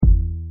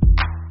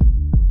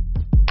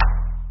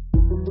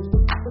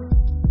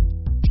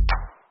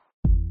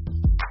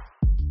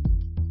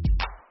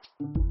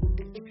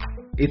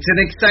It's an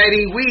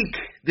exciting week.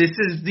 This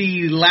is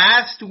the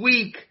last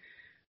week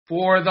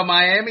for the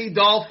Miami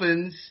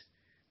Dolphins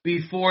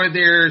before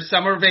their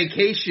summer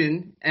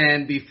vacation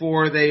and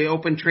before they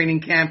open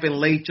training camp in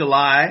late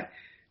July.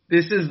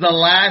 This is the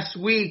last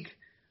week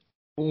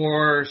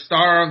for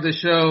star of the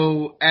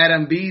show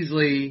Adam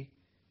Beasley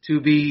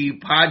to be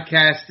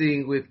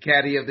podcasting with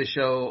caddy of the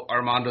show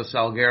Armando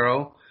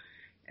Salguero.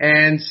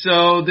 And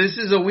so this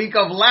is a week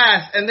of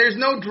last, and there's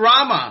no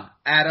drama,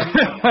 Adam.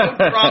 No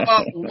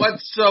drama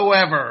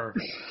whatsoever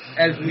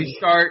as we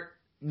start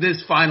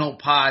this final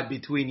pod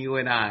between you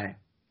and I.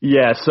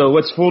 Yeah, so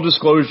let's full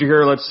disclosure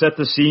here. Let's set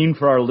the scene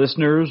for our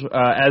listeners.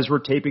 As we're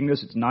taping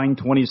this, it's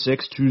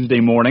 9:26 Tuesday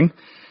morning.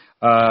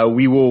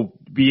 We will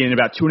be in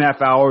about 2.5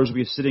 hours.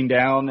 We'll be sitting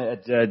down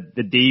at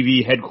the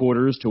Davie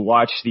headquarters to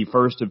watch the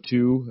first of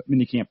two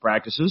minicamp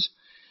practices.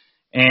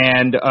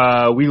 And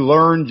we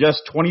learned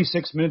just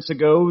 26 minutes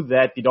ago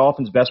that the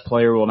Dolphins' best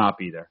player will not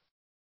be there.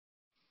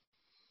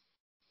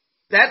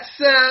 That's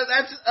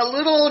a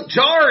little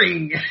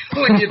jarring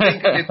when you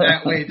think of it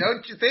that way,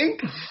 don't you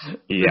think?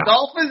 Yeah. The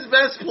Dolphins'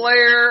 best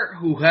player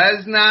who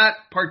has not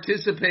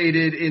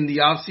participated in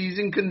the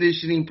off-season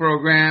conditioning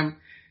program,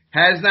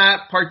 has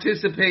not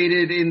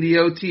participated in the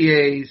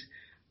OTAs,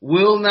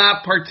 will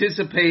not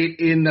participate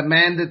in the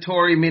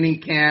mandatory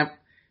minicamp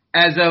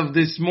as of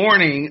this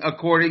morning,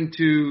 according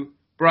to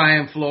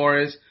Brian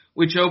Flores,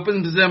 which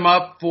opens them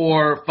up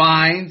for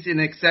fines in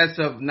excess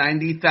of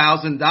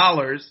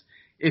 $90,000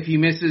 if he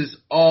misses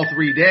all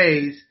 3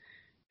 days,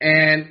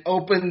 and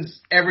opens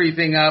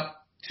everything up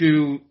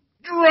to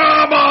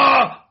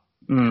drama.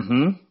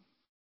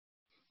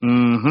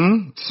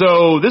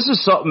 So this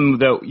is something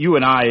that you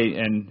and I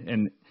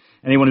and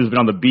anyone who's been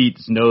on the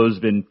beats knows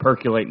been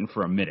percolating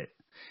for a minute.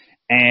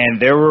 And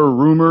there were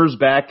rumors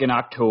back in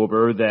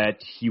October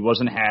that he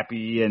wasn't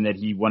happy and that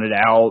he wanted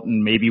out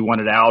and maybe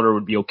wanted out or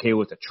would be okay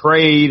with a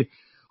trade,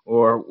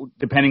 or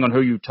depending on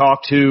who you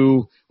talk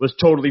to, was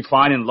totally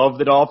fine and loved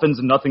the Dolphins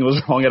and nothing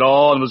was wrong at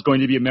all and was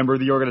going to be a member of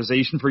the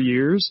organization for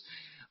years.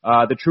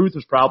 The truth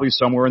was probably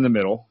somewhere in the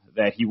middle,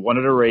 that he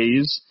wanted a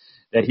raise,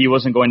 that he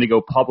wasn't going to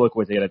go public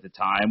with it at the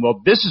time.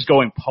 Well, this is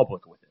going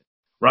public with it,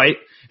 right?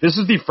 This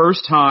is the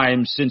first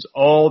time since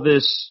all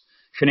this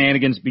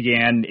shenanigans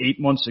began 8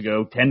 months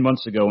ago, 10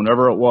 months ago,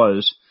 whenever it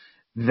was,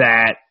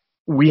 that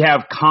we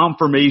have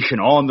confirmation,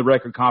 on the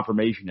record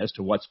confirmation as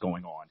to what's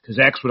going on. Because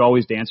X would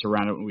always dance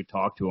around it when we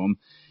talked to him,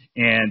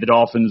 and the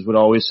Dolphins would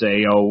always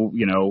say, oh,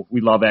 you know,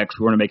 we love X,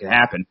 we're going to make it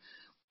happen.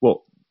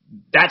 Well,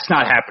 that's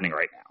not happening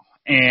right now.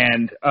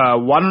 And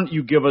why don't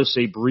you give us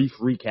a brief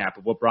recap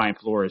of what Brian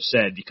Flores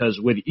said? Because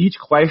with each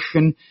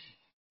question,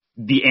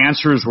 the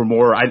answers were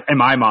more, in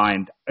my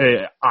mind,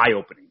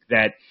 eye-opening.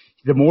 That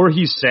the more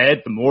he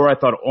said, the more I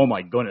thought, oh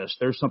my goodness,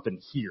 there's something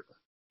here.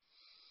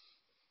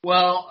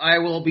 Well, I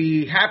will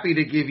be happy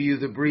to give you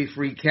the brief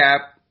recap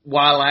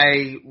while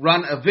I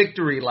run a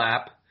victory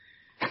lap.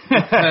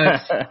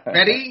 Because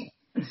ready,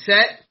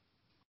 set,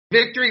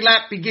 victory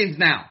lap begins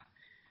now.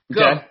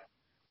 Go. Okay.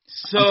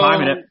 So, I'm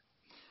timing it.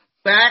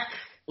 Back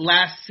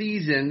last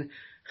season,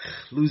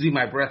 losing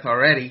my breath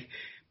already,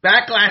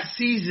 back last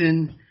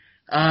season,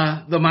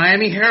 the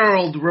Miami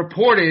Herald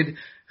reported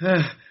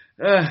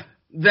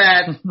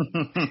that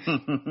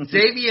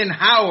Xavier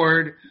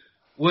Howard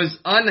was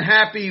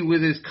unhappy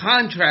with his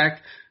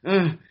contract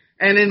and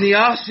in the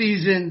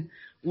offseason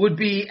would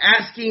be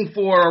asking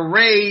for a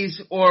raise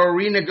or a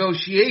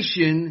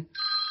renegotiation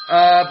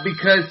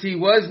because he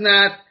was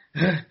not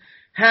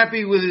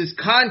happy with his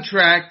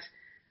contract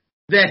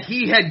that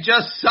he had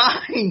just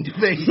signed,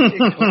 basically.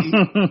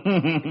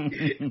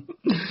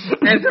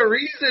 And the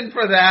reason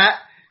for that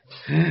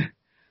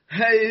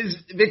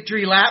is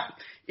victory lap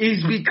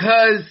is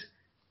because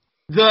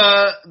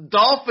the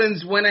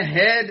Dolphins went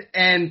ahead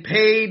and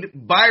paid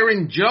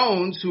Byron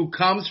Jones, who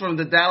comes from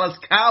the Dallas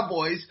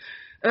Cowboys,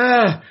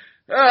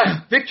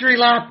 victory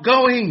lap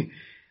going,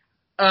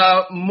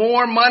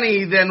 more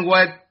money than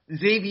what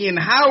Xavier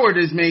Howard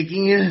is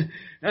making.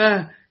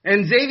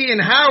 And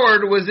Xavier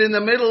Howard was in the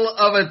middle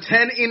of a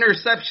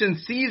 10-interception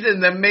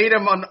season that made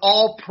him an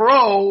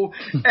all-pro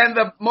and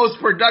the most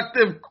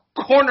productive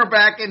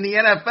cornerback in the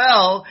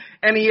NFL,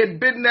 and he had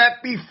been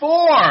that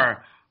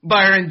before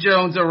Byron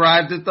Jones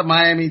arrived at the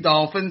Miami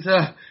Dolphins,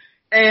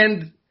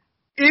 and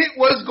it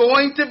was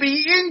going to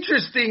be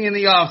interesting in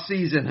the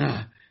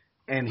offseason.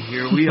 And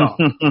here we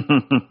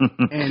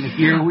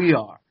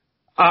are.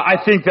 I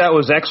think that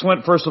was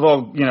excellent. First of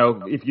all, you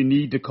know, if you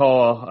need to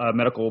call a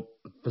medical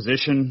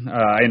physician,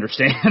 I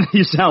understand.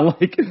 You sound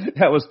like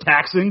that was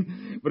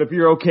taxing, but if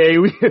you're okay,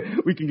 we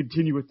can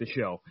continue with the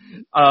show.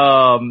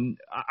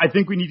 I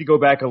think we need to go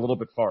back a little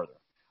bit farther.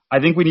 I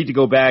think we need to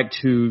go back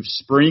to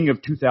spring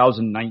of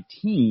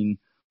 2019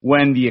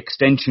 when the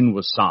extension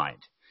was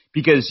signed.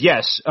 Because,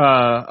 yes,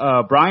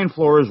 Brian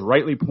Flores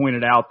rightly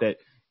pointed out that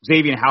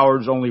Xavier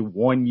Howard's only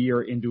 1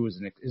 year into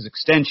his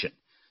extension.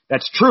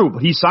 That's true,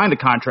 but he signed a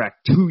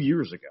contract 2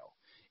 years ago.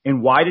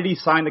 And why did he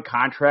sign the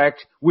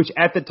contract, which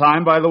at the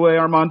time, by the way,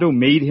 Armando,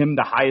 made him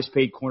the highest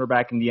paid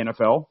cornerback in the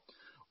NFL?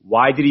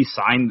 why did he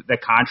sign the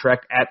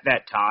contract at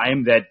that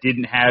time that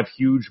didn't have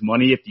huge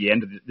money at the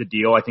end of the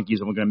deal? I think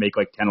he's only going to make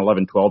like $10,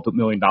 $11, $12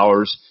 million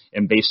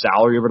in base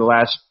salary over the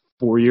last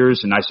 4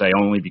 years. And I say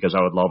only because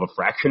I would love a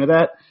fraction of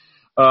that.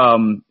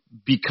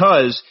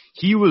 Because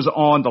he was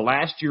on the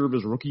last year of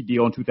his rookie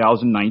deal in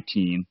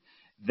 2019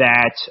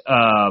 that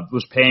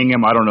was paying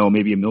him, I don't know,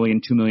 maybe $1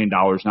 million, $2 million,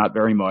 not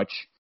very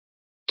much.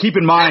 Keep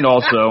in mind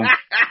also,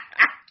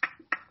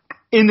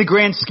 in the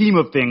grand scheme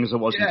of things, it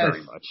wasn't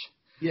very much.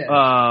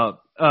 Yeah.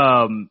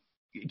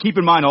 Keep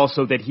in mind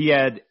also that he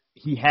had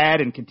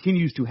and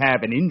continues to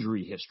have an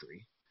injury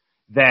history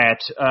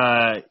that,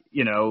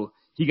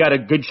 he got a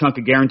good chunk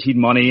of guaranteed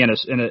money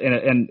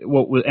and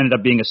what ended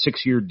up being a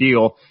 6-year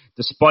deal,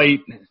 despite,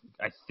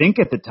 I think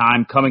at the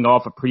time, coming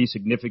off a pretty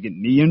significant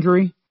knee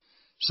injury.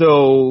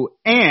 So,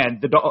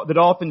 and the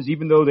Dolphins,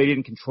 even though they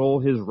didn't control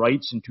his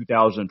rights in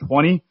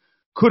 2020,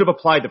 could have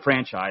applied the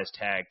franchise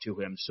tag to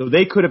him. So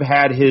they could have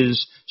had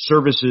his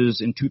services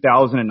in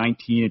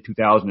 2019 and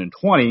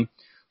 2020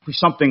 for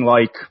something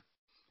like,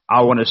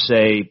 I want to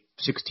say,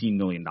 $16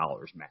 million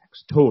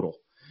max total.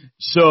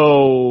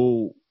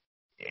 So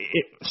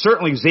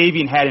certainly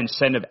Xavier had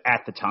incentive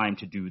at the time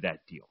to do that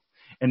deal.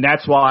 And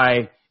that's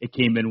why it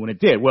came in when it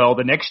did. Well,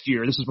 the next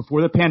year, this is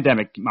before the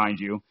pandemic, mind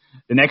you,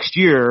 the next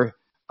year,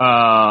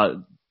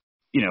 the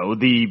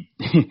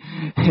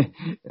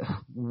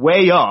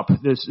way up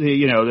this,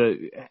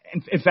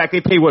 in fact,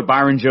 they paid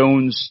Byron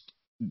Jones,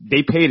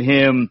 they paid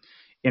him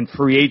in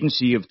free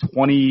agency of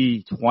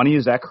 2020.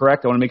 Is that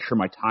correct? I want to make sure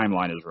my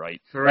timeline is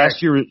right. Correct.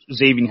 Last year was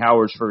Xavier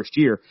Howard's first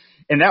year.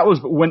 And that was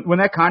when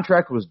that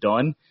contract was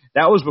done.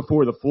 That was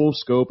before the full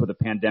scope of the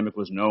pandemic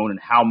was known and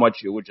how much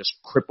it would just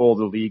cripple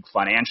the league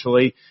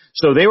financially.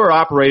 So they were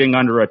operating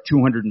under a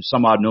 $200 and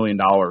some odd million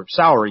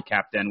salary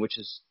cap then, which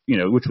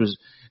was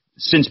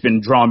since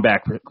been drawn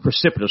back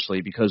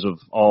precipitously because of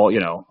all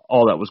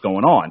that was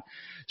going on.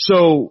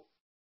 So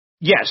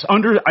yes, I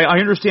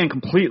understand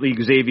completely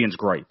Xavier's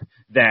gripe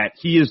that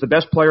he is the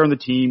best player on the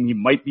team. He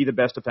might be the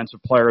best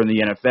defensive player in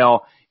the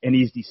NFL, and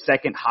he's the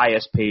second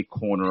highest paid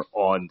corner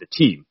on the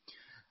team.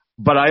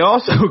 But I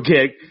also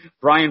get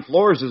Brian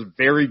Flores'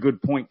 very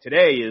good point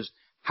today is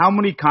how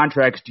many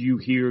contracts do you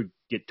hear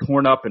get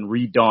torn up and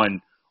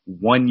redone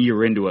 1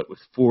 year into it with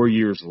 4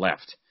 years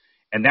left?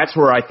 And that's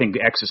where I think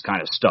X is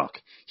kind of stuck.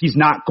 He's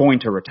not going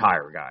to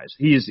retire, guys.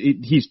 He's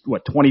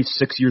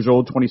 26 years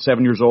old,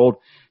 27 years old.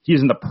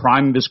 He's in the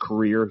prime of his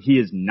career. He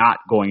is not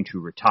going to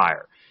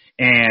retire.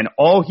 And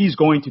all he's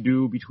going to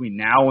do between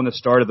now and the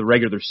start of the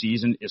regular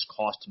season is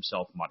cost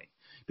himself money.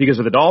 Because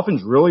if the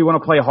Dolphins really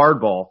want to play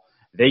hardball,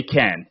 they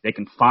can. They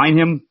can fine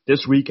him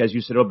this week. as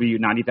you said, it'll be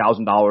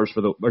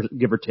 $90,000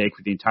 give or take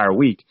for the entire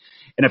week.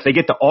 And if they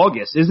get to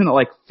August, isn't it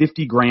like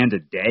 $50,000 a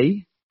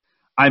day?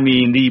 I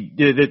mean,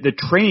 the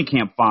training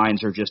camp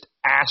fines are just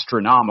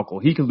astronomical.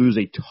 He could lose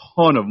a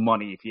ton of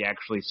money if he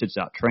actually sits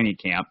out training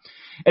camp.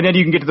 And then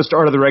you can get to the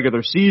start of the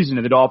regular season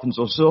and the Dolphins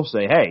will still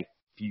say, hey,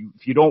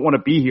 if you don't want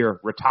to be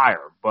here,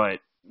 retire. But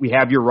we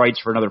have your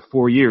rights for another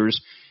 4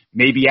 years.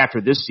 Maybe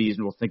after this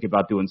season, we'll think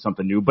about doing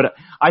something new. But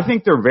I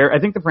think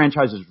the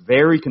franchise is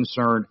very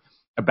concerned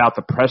about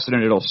the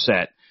precedent it'll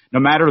set, no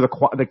matter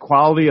the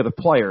quality of the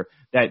player,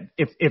 that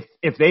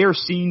if they are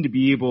seen to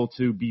be able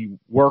to be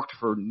worked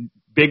for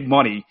big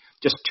money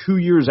just 2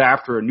 years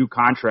after a new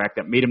contract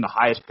that made him the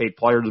highest paid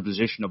player in the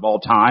position of all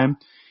time,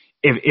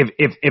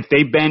 if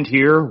they bend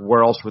here,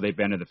 where else will they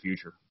bend in the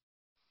future?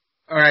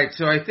 All right,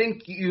 so I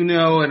think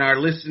and our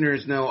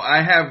listeners know,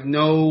 I have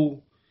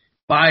no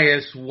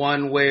bias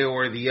one way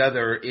or the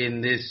other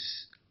in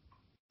this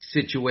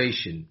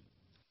situation.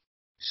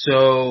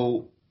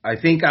 So I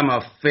think I'm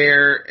a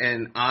fair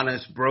and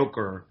honest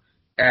broker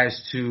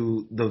as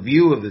to the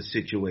view of the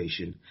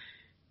situation.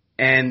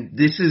 And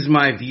this is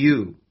my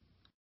view.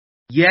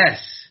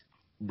 Yes,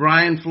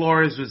 Brian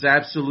Flores was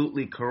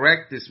absolutely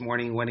correct this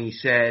morning when he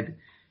said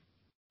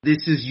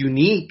this is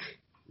unique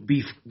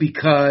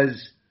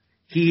because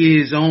he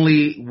is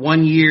only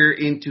 1 year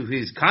into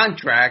his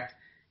contract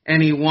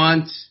and he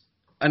wants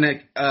a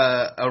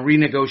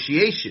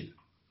renegotiation.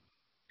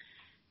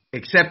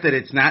 Except that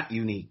it's not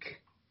unique.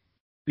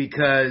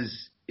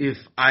 Because if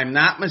I'm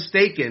not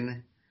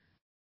mistaken,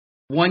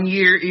 1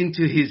 year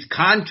into his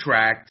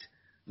contract,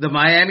 the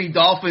Miami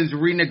Dolphins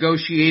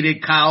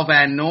renegotiated Kyle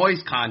Van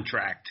Noy's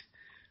contract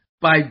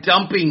by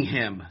dumping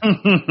him.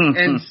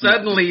 And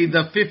suddenly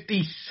the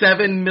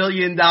 $57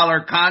 million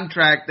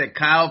contract that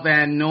Kyle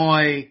Van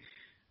Noy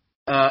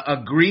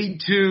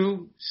agreed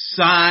to,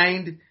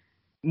 signed,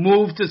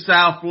 moved to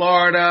South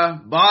Florida,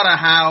 bought a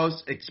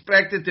house,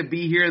 expected to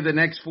be here the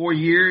next 4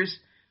 years,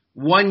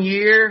 1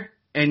 year,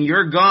 and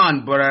you're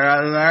gone,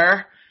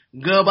 brother.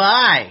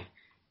 Goodbye.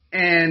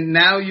 And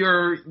now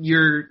you're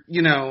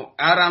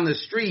out on the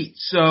street.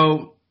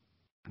 So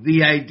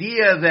the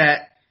idea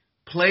that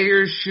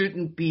players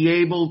shouldn't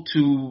be able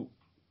to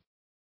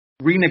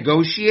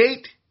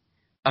renegotiate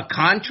a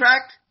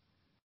contract,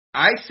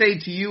 I say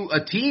to you,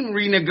 a team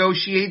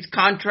renegotiates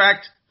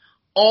contracts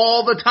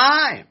all the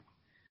time.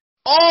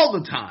 All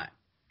the time.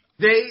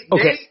 They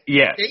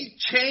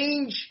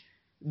change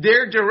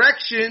their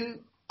direction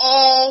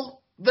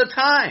all the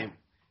time.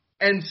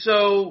 And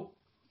so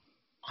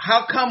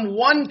how come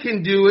one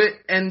can do it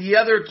and the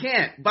other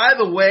can't? By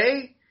the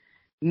way,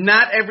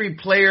 not every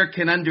player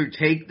can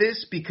undertake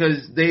this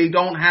because they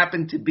don't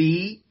happen to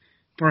be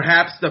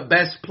perhaps the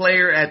best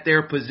player at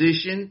their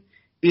position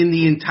in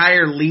the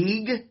entire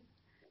league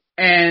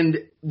and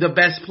the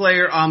best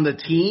player on the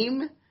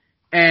team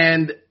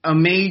and a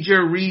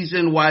major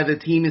reason why the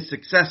team is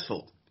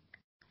successful.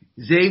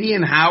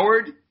 Xavier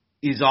Howard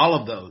is all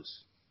of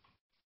those.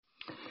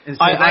 And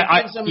so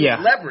that gives them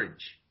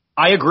leverage.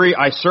 I agree.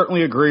 I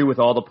certainly agree with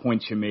all the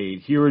points you made.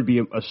 Here would be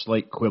a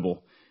slight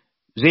quibble.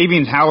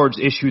 Xavier Howard's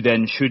issue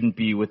then shouldn't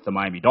be with the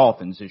Miami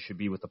Dolphins. It should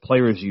be with the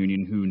Players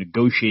Union, who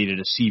negotiated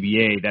a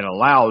CBA that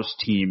allows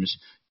teams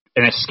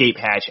an escape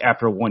hatch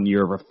after 1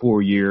 year of a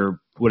 4-year,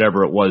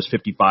 whatever it was,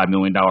 $55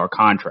 million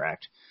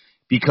contract.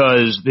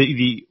 Because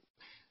the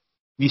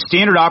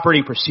standard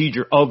operating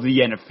procedure of the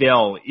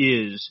NFL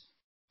is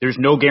there's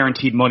no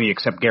guaranteed money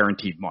except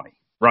guaranteed money,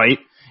 right?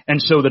 And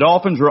so the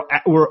Dolphins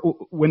were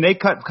when they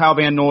cut Kyle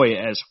Van Noy,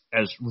 as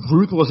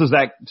ruthless as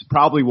that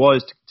probably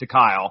was to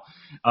Kyle,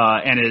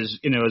 and as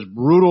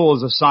brutal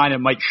as a sign it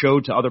might show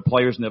to other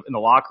players in the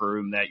locker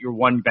room that you're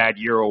one bad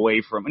year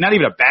away from, not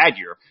even a bad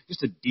year,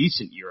 just a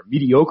decent year, a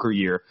mediocre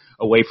year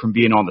away from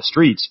being on the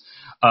streets.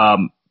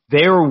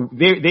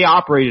 They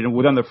operated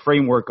within the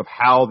framework of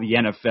how the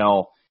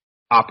NFL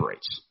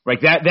operates. Right?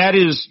 That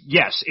is,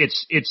 yes,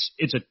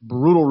 it's a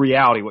brutal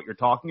reality what you're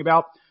talking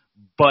about,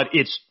 but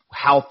it's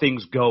how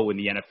things go in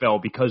the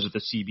NFL because of the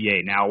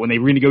CBA. Now, when they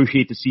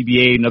renegotiate the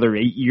CBA another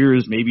 8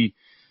 years, maybe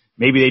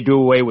they do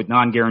away with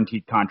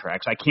non-guaranteed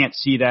contracts. I can't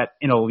see that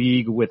in a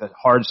league with a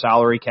hard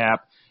salary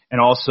cap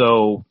and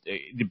also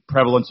the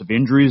prevalence of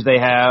injuries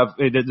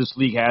this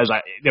league has.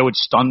 That would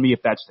stun me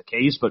if that's the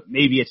case, but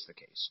maybe it's the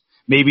case.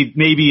 Maybe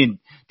in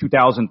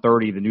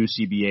 2030 the new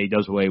CBA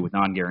does away with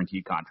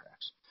non-guaranteed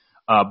contracts.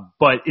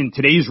 But in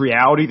today's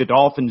reality, the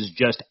Dolphins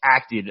just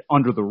acted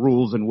under the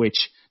rules in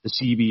which the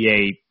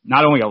CBA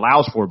not only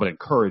allows for, but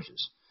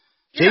encourages.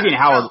 Yeah, Xavier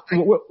Howard,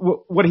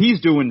 what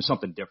he's doing is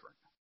something different.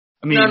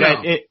 I mean,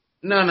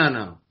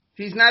 No.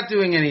 He's not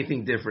doing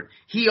anything different.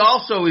 He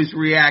also is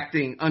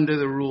reacting under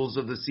the rules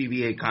of the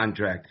CBA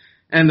contract.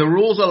 And the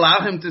rules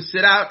allow him to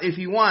sit out if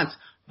he wants.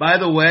 By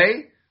the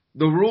way,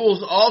 the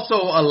rules also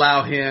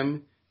allow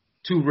him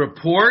to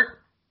report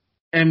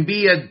and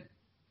be a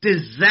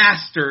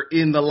disaster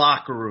in the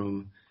locker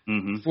room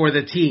for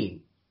the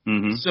team.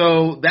 Mm-hmm.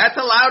 So that's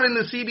allowed in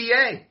the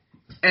CBA.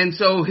 And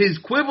so his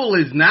quibble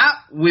is not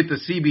with the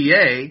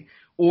CBA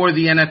or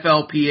the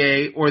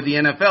NFLPA or the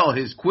NFL.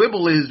 His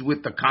quibble is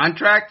with the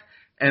contract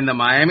and the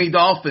Miami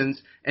Dolphins.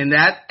 And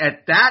that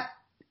at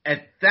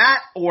that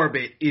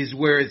orbit is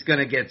where it's going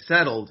to get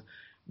settled.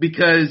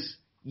 Because,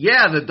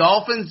 yeah, the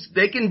Dolphins,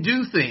 they can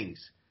do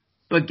things.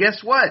 But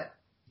guess what?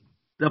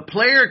 The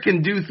player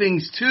can do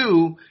things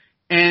too.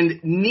 And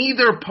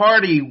neither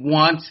party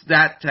wants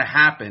that to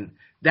happen.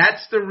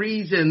 That's the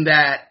reason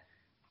that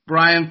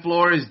Brian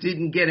Flores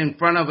didn't get in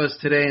front of us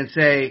today and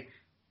say,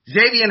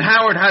 Xavier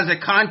Howard has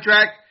a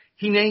contract,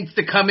 he needs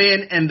to come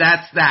in, and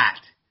that's that.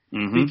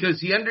 Mm-hmm.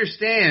 Because he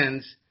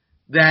understands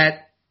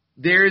that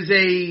there's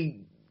a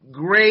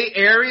gray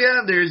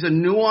area, there's a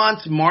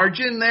nuanced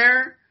margin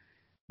there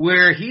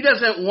where he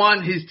doesn't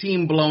want his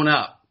team blown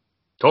up.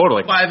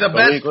 Totally. By the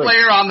best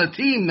player on the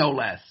team, no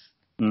less.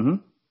 Mm-hmm.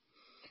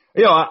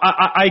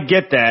 I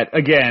get that.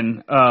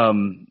 Again,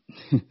 I'm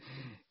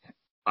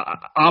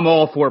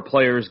all for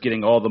players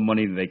getting all the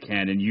money that they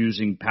can and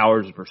using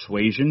powers of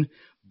persuasion.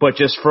 But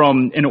just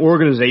from an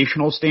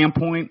organizational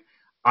standpoint,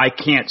 I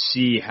can't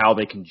see how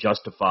they can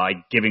justify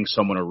giving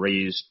someone a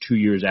raise 2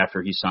 years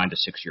after he signed a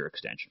 6-year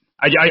extension.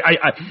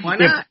 Why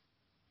not?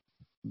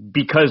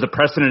 Because the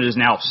precedent is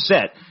now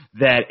set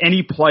that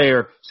any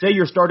player, say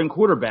your starting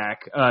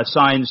quarterback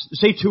signs,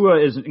 say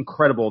Tua is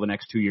incredible the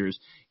next 2 years,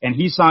 and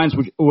he signs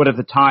what at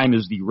the time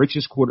is the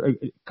richest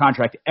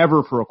contract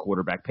ever for a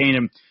quarterback, paying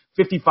him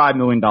 $55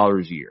 million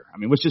a year. I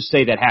mean, let's just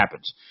say that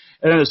happens.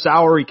 And then the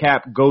salary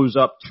cap goes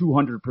up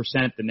 200%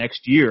 the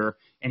next year,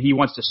 and he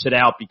wants to sit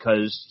out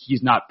because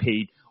he's not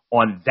paid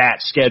on that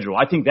schedule.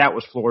 I think that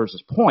was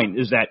Flores' point,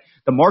 is that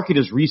the market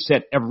is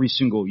reset every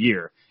single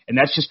year. And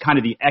that's just kind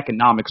of the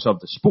economics of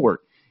the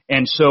sport.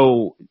 And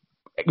so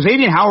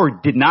Xavier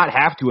Howard did not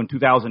have to in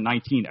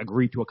 2019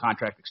 agree to a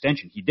contract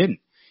extension. He didn't.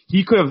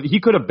 He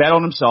could have bet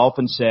on himself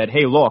and said,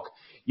 hey, look,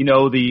 you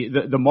know,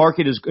 the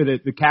market is,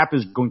 the cap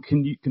is going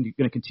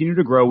to continue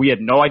to grow. We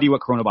had no idea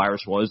what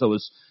coronavirus was. That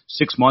was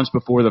 6 months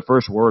before the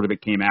first word of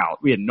it came out.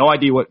 We had no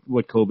idea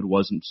what COVID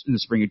was in the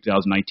spring of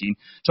 2019.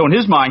 So in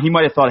his mind, he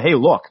might have thought, hey,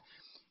 look,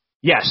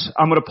 yes,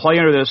 I'm going to play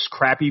under this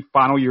crappy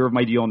final year of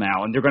my deal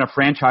now, and they're going to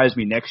franchise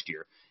me next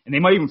year. And they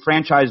might even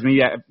franchise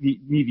me the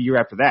year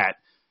after that.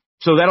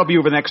 So that'll be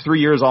over the next 3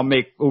 years. I'll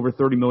make over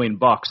 $30 million,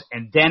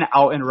 and then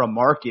I'll enter a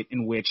market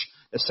in which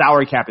the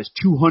salary cap is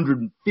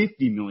 $250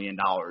 million,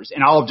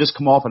 and I'll have just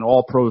come off an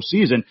all-pro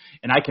season,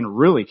 and I can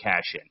really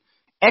cash in.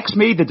 X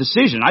made the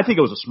decision. I think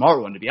it was a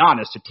smart one, to be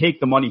honest, to take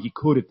the money he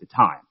could at the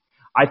time.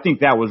 I think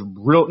that was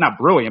not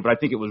brilliant, but I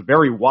think it was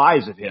very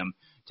wise of him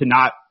to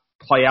not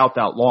play out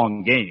that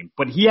long game.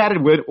 But he had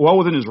it well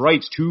within his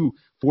rights to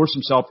force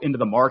himself into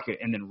the market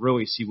and then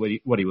really see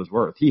what he was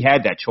worth. He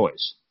had that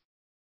choice.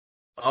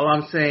 All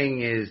I'm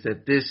saying is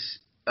that this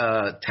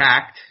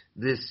tact,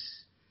 this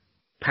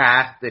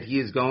path that he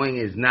is going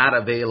is not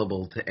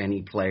available to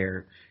any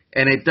player.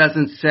 And it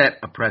doesn't set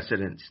a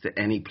precedence to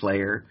any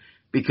player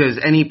because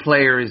any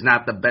player is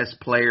not the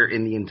best player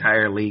in the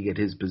entire league at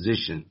his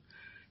position.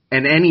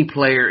 And any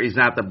player is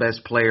not the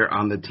best player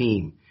on the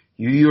team.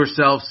 You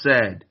yourself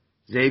said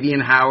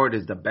Xavier Howard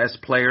is the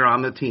best player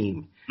on the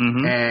team.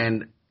 Mm-hmm.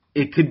 And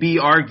it could be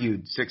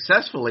argued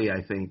successfulully,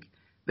 I think,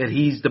 that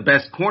he's the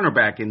best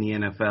cornerback in the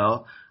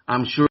NFL.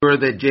 I'm sure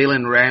that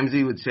Jalen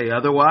Ramsey would say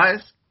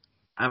otherwise.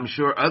 I'm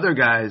sure other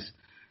guys,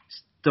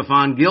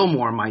 Stephon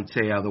Gilmore might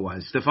say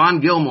otherwise.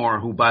 Stephon Gilmore,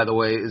 who, by the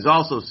way, is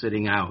also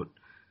sitting out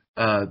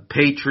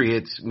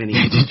Patriots mini.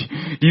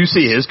 Do you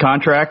see his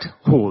contract?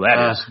 Oh,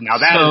 that is an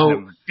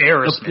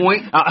embarrassment. The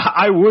point,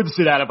 I would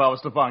sit out if I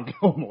was Stephon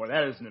Gilmore.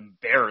 That is an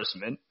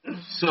embarrassment.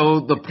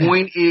 So the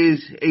point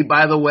is, hey,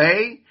 by the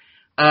way,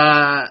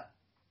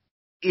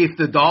 if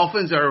the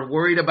Dolphins are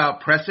worried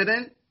about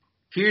precedent,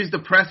 here's the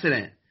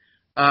precedent.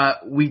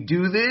 We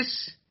do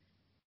this,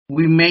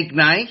 we make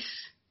nice,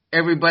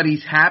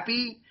 everybody's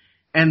happy,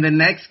 and the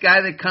next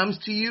guy that comes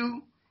to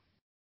you,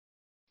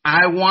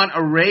 I want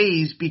a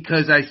raise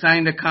because I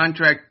signed a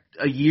contract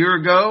a year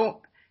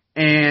ago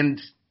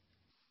and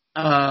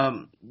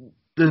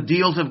the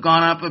deals have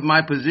gone up at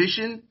my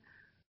position.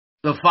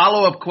 The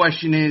follow-up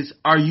question is,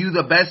 are you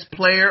the best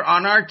player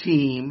on our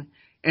team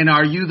and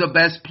are you the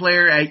best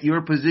player at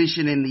your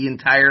position in the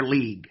entire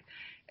league?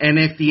 And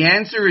if the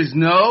answer is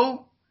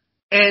no,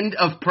 end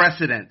of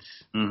precedence.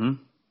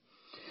 Mm-hmm.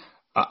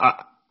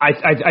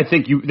 I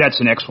think that's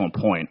an excellent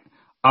point.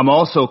 I'm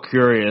also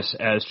curious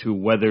as to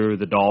whether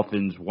the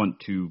Dolphins want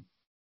to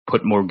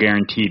put more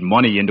guaranteed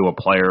money into a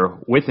player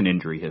with an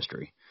injury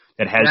history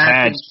that has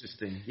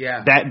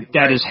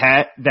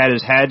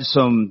had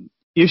some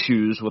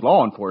issues with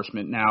law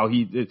enforcement. Now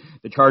the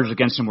charges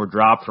against him were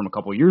dropped from a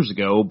couple of years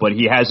ago, but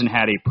he hasn't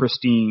had a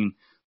pristine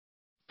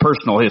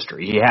personal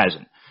history. He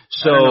hasn't.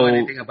 So I don't know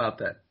anything about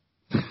that.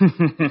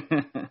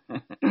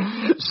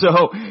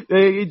 So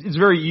it's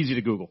very easy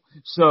to Google.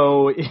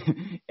 So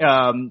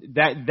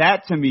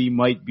that to me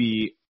might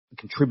be a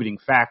contributing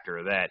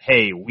factor that,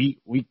 hey, we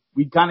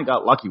kind of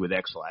got lucky with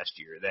X last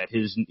year, that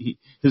his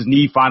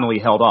knee finally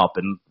held up,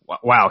 and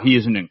wow, he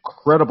is an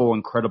incredible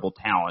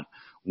talent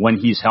when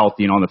he's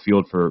healthy and on the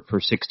field for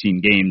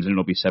 16 games, and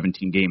it'll be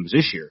 17 games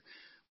this year.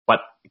 But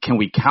can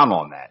we count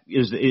on that?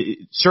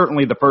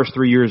 Certainly the first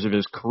 3 years of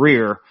his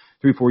career,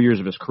 3-4 years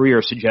of his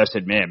career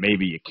suggested, man,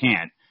 maybe you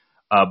can't.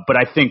 But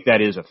I think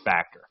that is a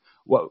factor.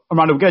 Well,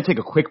 Armando, we've got to take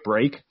a quick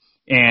break.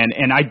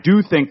 And I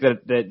do think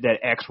that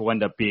X will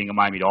end up being a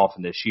Miami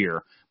Dolphin this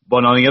year.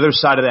 But on the other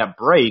side of that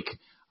break,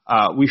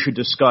 we should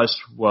discuss,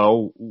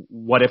 well,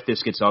 what if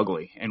this gets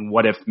ugly? And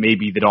what if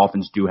maybe the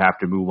Dolphins do have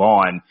to move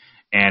on?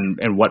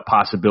 And what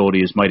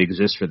possibilities might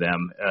exist for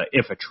them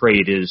if a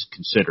trade is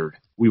considered.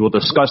 We will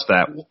discuss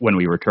that when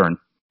we return.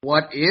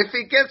 What if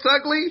it gets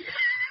ugly?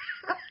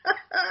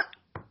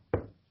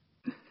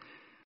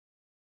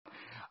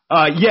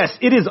 Yes,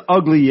 it is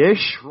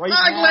ugly-ish right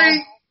now.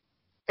 Ugly!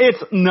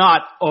 It's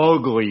not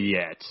ugly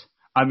yet.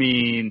 I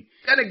mean,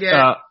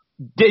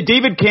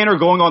 David Cantor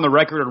going on the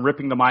record and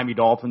ripping the Miami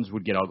Dolphins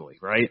would get ugly,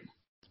 right?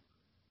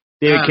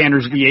 David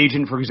Cantor's the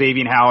agent for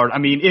Xavier Howard. I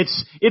mean,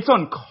 it's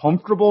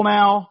uncomfortable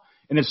now,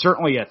 and it's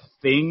certainly a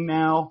thing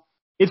now.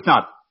 It's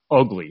not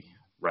ugly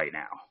right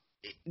now.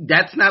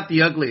 That's not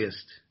the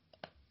ugliest.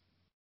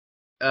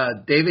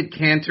 David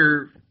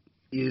Cantor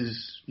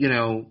is,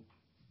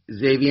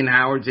 Xavier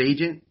Howard's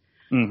agent.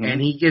 Mm-hmm.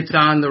 And he gets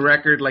on the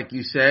record, like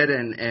you said,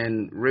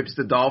 and rips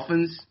the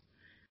Dolphins.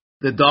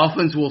 The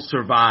Dolphins will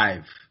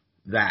survive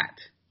that.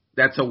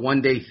 That's a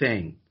one-day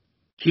thing.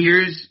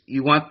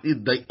 You want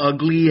the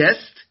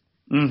ugliest?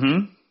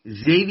 Mm-hmm.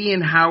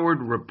 Xavier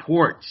Howard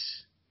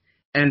reports.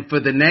 And for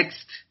the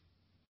next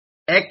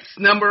X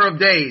number of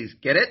days,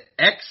 get it?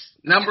 X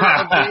number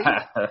of days?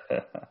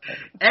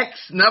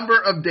 X number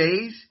of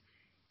days,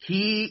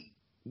 he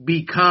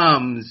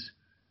becomes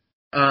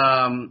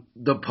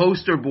the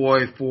poster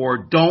boy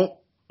for don't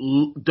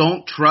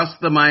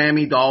trust the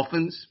Miami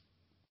Dolphins.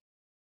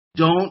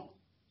 Don't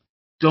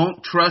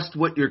trust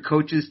what your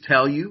coaches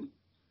tell you.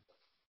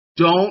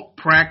 Don't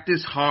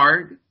practice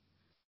hard.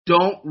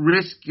 Don't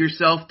risk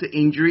yourself to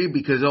injury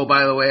because, oh,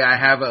 by the way,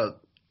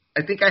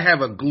 I think I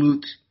have a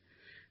glute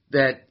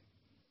that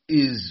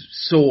is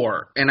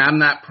sore and I'm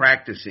not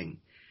practicing.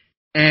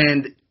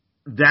 And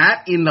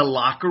that in the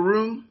locker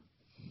room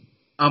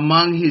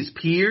among his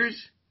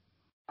peers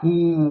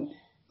who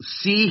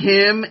see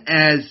him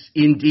as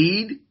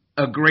indeed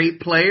a great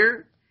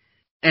player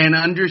and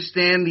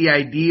understand the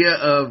idea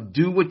of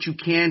do what you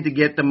can to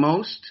get the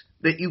most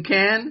that you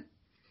can,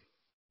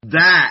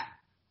 that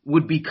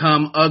would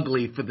become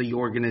ugly for the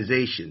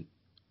organization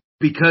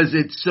because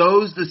it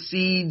sows the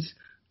seeds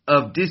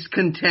of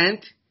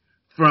discontent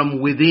from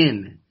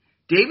within.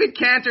 David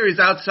Cantor is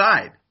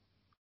outside.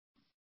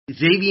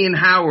 Xavier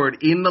Howard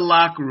in the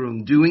locker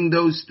room doing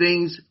those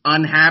things,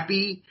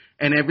 unhappy,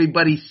 and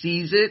everybody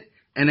sees it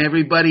and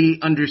everybody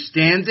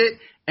understands it.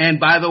 And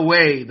by the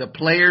way, the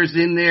players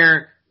in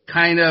there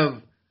kind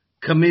of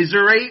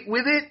commiserate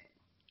with it.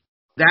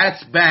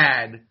 That's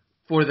bad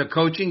for the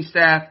coaching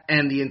staff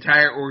and the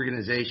entire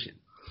organization.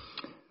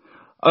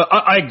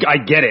 I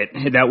get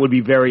it. That would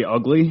be very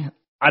ugly.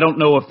 I don't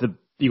know if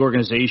the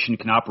organization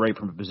can operate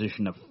from a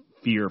position of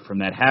fear from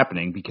that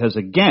happening because,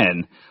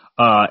 again,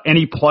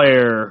 any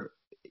player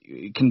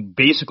can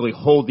basically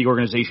hold the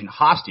organization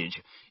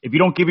hostage. If you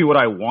don't give me what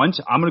I want,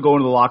 I'm going to go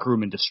into the locker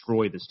room and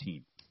destroy this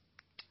team.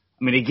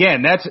 I mean,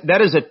 again,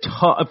 that is a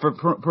ton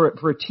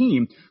for a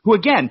team who,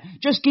 again,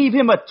 just gave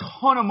him a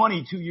ton of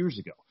money 2 years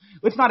ago.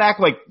 Let's not act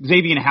like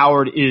Xavier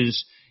Howard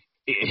is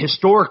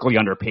historically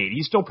underpaid.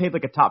 He's still paid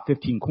like a top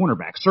 15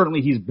 cornerback.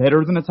 Certainly he's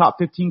better than a top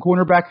 15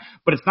 cornerback,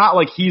 but it's not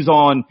like he's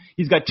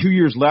got 2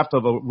 years left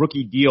of a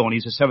rookie deal and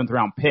he's a 7th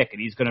round pick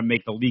and he's going to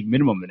make the league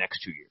minimum the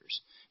next 2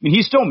 years. I mean,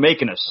 he's still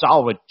making a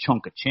solid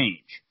chunk of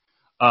change.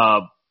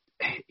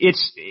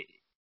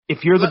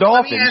 If you're the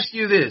Dolphins.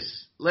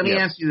 Let me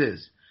ask you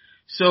this.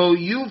 So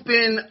you've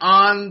been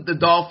on the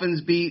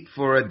Dolphins beat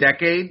for a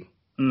decade.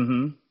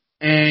 Mm-hmm.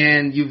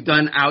 And you've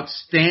done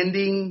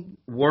outstanding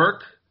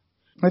work.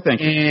 I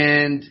think.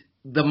 And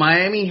the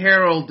Miami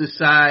Herald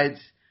decides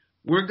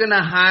we're going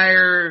to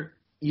hire,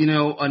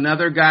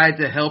 another guy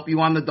to help you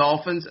on the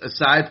Dolphins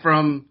aside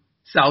from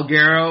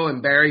Salguero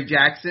and Barry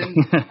Jackson.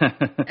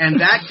 And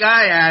that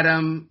guy,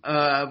 Adam,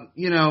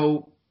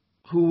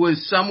 who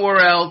was somewhere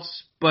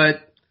else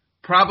but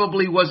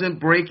probably wasn't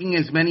breaking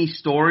as many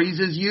stories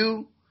as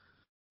you,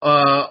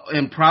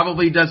 and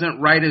probably doesn't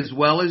write as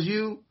well as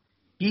you,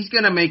 he's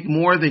going to make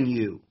more than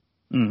you.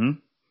 Mm-hmm.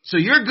 So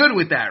you're good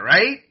with that,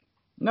 right?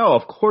 No,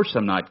 of course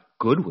I'm not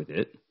good with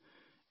it.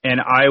 And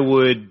I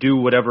would do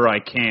whatever I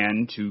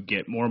can to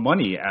get more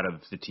money out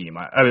of the team,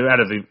 out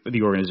of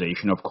the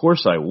organization. Of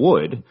course I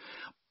would.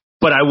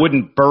 But I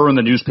wouldn't burn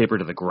the newspaper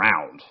to the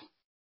ground.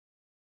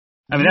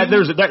 I mean,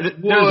 there's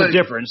a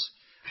difference.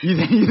 You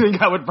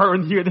think I would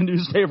burn the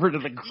newspaper to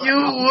the ground? You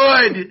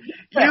would.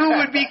 You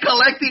would be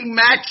collecting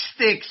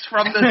matchsticks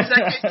from the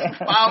second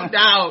you found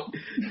out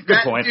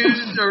that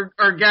dude's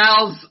or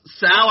gal's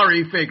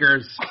salary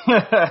figures.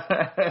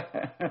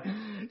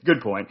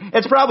 Good point.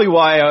 It's probably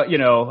why,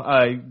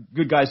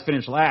 good guys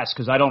finish last,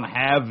 because I don't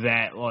have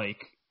that,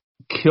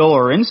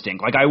 killer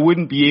instinct. I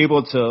wouldn't be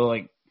able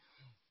to,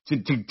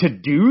 to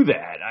do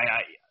that.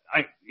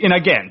 And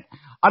again,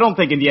 I don't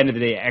think in the end of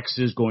the day X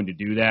is going to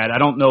do that. I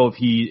don't know if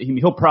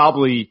he'll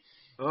probably.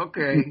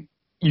 Okay.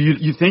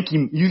 You think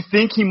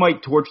he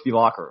might torch the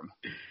locker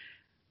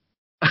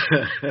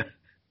room?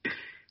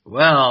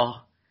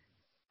 Well,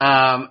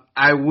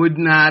 I would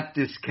not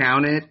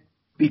discount it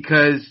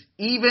because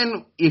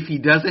even if he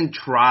doesn't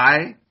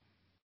try,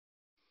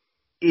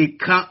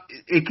 it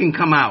can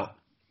come out.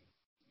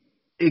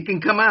 It can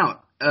come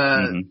out.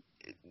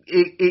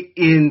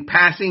 In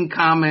passing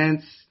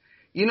comments.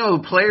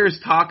 Players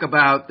talk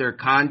about their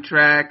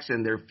contracts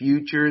and their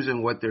futures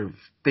and what they're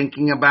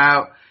thinking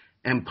about.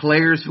 And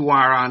players who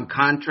are on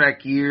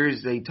contract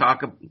years, they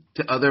talk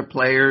to other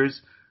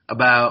players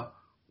about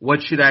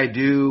what should I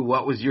do?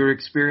 What was your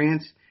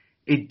experience?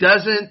 It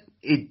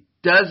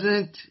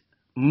doesn't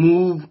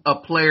move a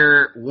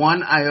player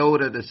one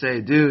iota to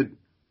say, dude,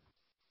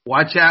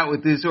 watch out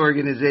with this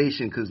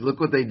organization because look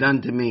what they've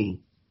done to me.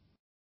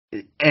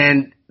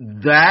 And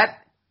that,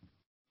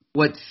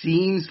 what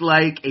seems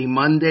like a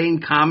mundane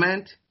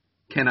comment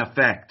can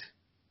affects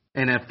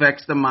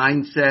the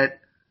mindset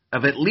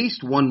of at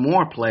least one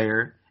more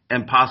player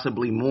and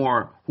possibly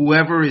more,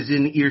 whoever is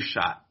in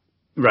earshot.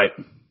 Right.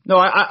 No,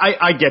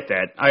 I get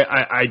that.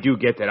 I do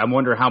get that. I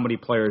wonder how many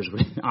players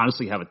would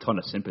honestly have a ton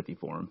of sympathy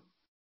for him.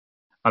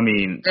 I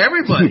mean,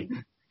 everybody.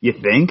 You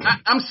think?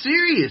 I'm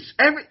serious.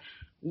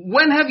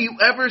 When have you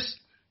ever?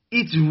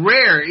 It's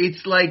rare.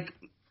 It's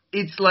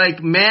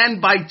like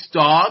man bites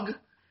dog.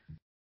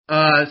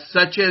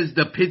 Such as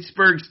the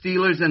Pittsburgh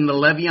Steelers and the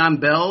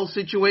Le'Veon Bell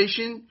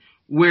situation,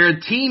 where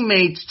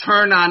teammates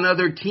turn on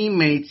other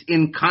teammates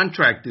in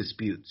contract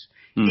disputes.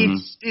 Mm-hmm.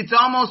 It's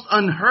almost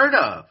unheard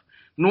of.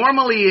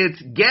 Normally it's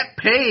get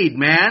paid,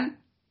 man.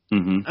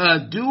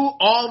 Mm-hmm. Do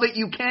all that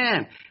you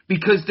can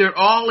because they're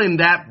all in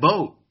that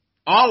boat.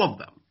 All of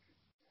them.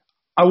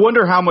 I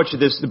wonder how much of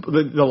this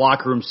the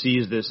locker room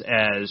sees this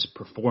as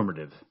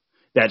performative.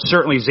 That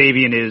certainly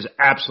Xavier is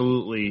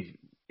absolutely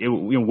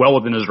well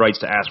within his rights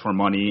to ask for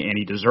money, and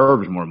he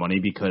deserves more money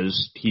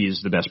because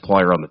he's the best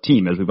player on the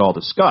team, as we've all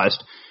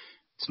discussed.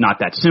 It's not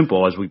that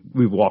simple as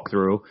we've walked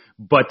through,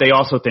 but they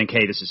also think,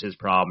 hey, this is his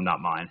problem, not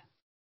mine.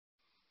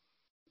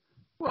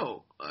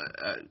 Well,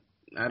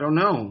 I don't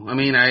know. I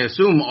mean, I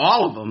assume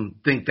all of them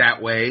think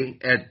that way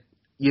at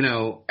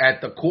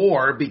the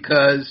core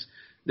because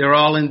they're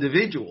all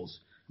individuals.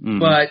 Mm-hmm.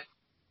 But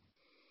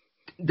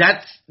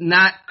that's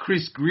not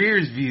Chris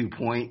Greer's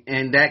viewpoint,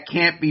 and that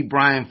can't be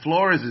Brian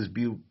Flores'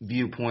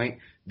 viewpoint.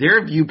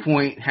 Their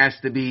viewpoint has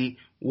to be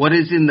what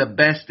is in the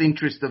best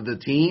interest of the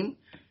team,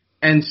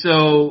 And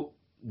so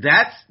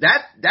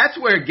that's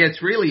where it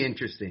gets really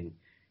interesting,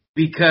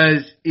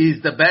 because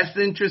is the best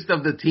interest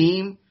of the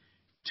team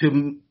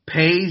to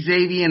pay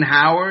Xavier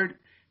Howard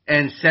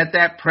and set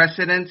that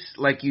precedence,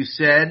 like you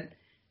said,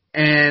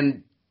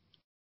 and,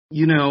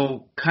 you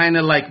know, kind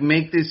of like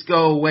make this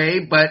go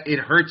away, but it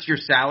hurts your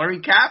salary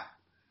cap?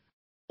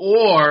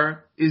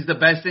 Or is the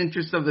best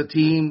interest of the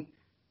team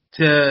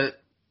to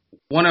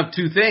one of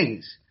two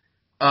things,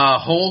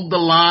 hold the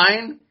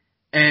line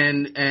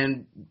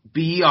and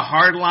be a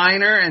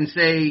hardliner and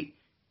say,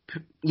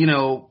 you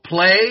know,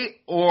 play,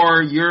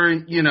 or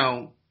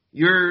you're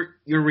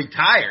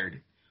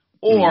retired.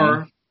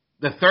 Or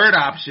the third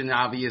option,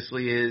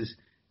 obviously, is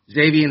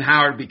Xavier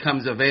Howard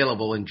becomes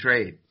available in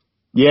trade.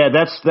 Yeah,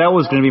 that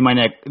was going to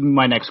be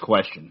my next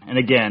question. And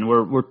again,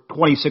 we're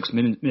 26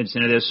 minutes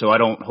into this, so I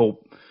don't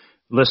hope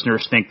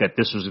listeners think that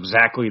this was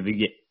exactly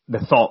the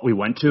thought we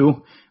went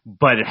to,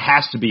 but it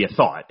has to be a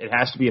thought. It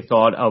has to be a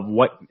thought of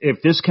what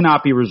if this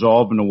cannot be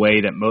resolved in a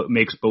way that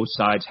makes both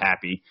sides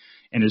happy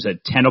and is a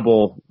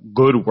tenable,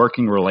 good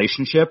working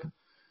relationship.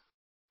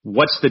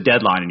 What's the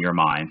deadline in your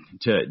mind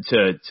to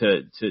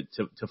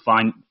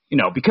find, you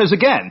know, because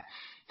again,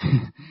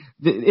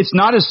 it's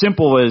not as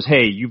simple as,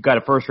 hey, you've got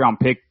a first round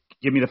pick,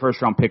 give me the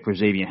first round pick for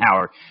Xavier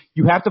Howard.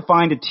 You have to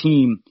find a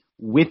team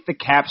with the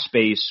cap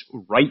space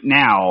right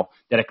now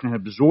that can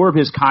absorb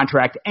his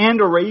contract and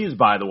a raise,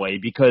 by the way,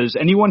 because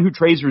anyone who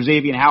trades for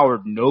Xavier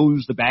Howard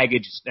knows the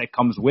baggage that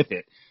comes with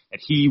it, that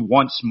he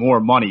wants more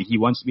money. He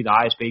wants to be the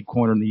highest paid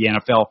corner in the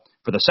NFL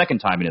for the second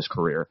time in his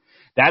career.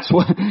 That's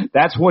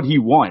what he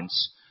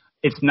wants.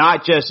 It's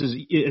not just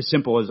as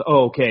simple as,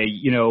 oh, okay,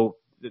 you know,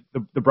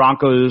 the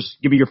Broncos,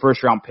 give me your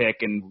first round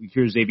pick and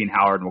here's Xavier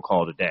Howard and we'll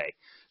call it a day.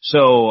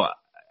 So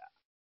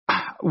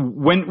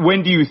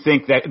when do you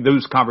think that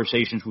those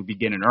conversations would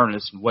begin in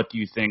earnest, and what do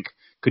you think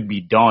could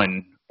be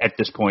done at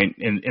this point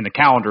in the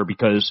calendar?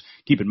 Because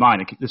keep in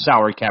mind, the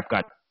salary cap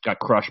got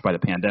crushed by the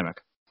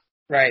pandemic.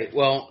 Right.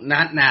 Well,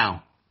 not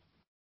now.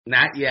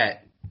 Not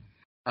yet.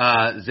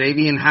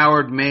 Xavier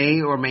Howard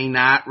may or may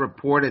not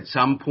report at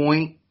some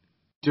point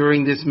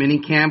during this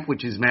mini camp,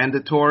 which is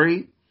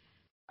mandatory.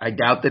 I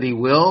doubt that he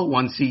will.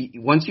 Once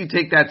you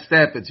take that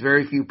step, it's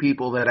very few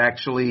people that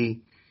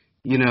actually,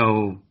 you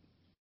know,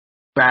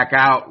 back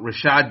out.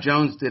 Rashad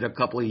Jones did a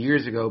couple of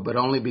years ago, but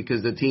only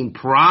because the team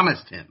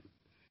promised him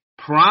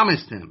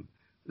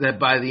that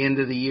by the end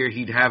of the year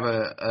he'd have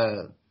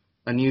a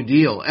new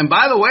deal. And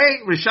by the way,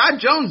 Rashad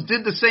Jones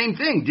did the same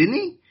thing, didn't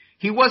he?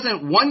 He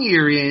wasn't 1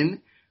 year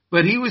in,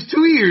 but he was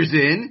 2 years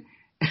in,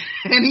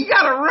 and he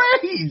got a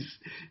raise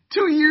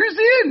 2 years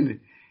in.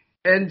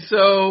 And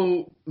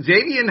so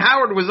Xavier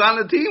Howard was on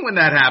the team when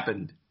that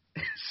happened.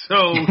 So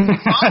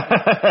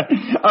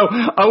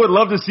I would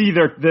love to see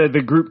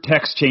the group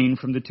text chain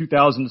from the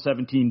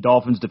 2017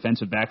 Dolphins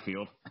defensive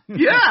backfield.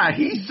 Yeah,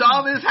 he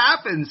saw this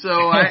happen, so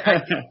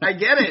I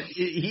get it.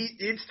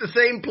 It's the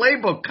same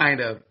playbook,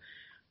 kind of.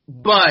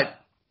 But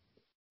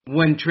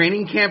when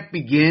training camp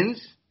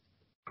begins,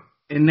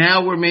 and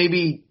now we're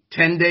maybe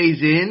 10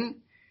 days in,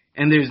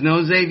 and there's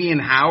no Xavier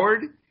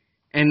Howard,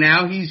 and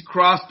now he's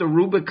crossed the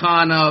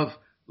Rubicon of,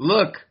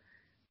 look,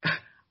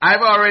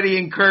 I've already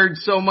incurred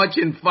so much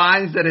in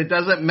fines that it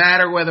doesn't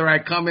matter whether I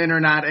come in or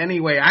not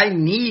anyway. I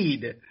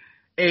need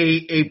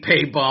a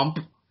pay bump.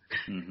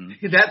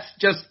 Mm-hmm. That's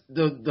just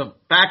the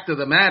fact of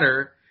the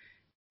matter.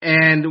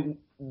 And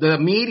the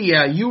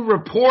media, you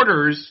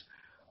reporters,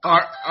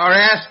 are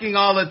asking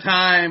all the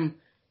time,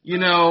 you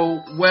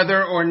know,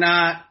 whether or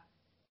not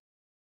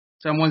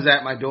someone's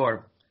at my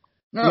door.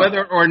 No.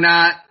 Whether or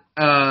not,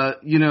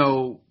 you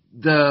know,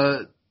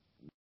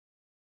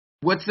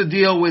 what's the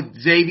deal with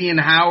Xavier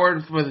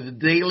Howard for the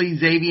daily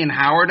Xavier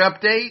Howard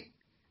update?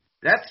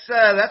 That's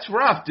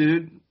rough,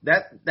 dude.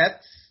 That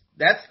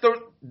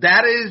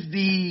is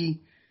the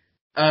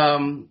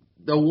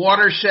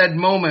watershed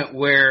moment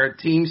where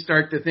teams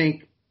start to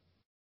think,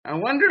 I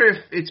wonder if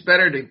it's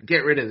better to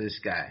get rid of this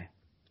guy.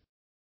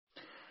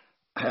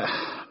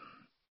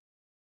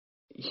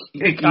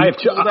 Hey, can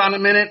you hold on a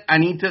minute? I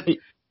need to.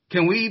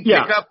 Can we pick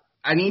up?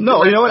 I need to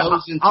let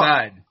those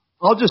inside.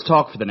 I'll just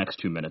talk for the next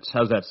 2 minutes.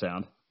 How's that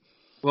sound?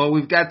 Well,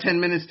 we've got 10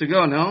 minutes to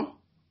go, no?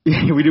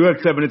 Yeah, we do have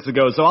 10 minutes to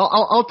go. So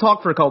I'll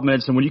talk for a couple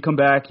minutes, and when you come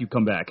back, you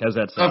come back. How's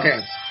that sound? Okay.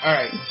 All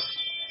right.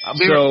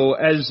 So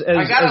as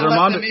I gotta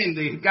Armando, let them in.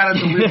 They gotta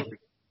deliver.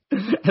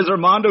 As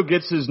Armando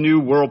gets his new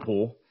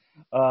Whirlpool,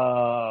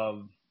 I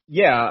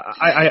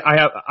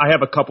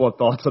have a couple of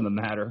thoughts on the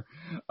matter.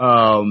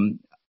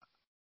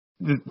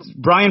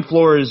 Brian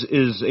Flores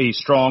is a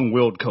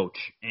strong-willed coach,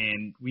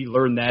 and we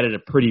learned that at a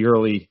pretty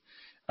early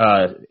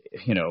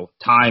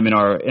time in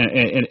our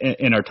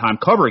time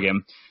covering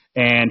him.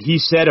 And he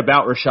said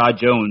about Rashad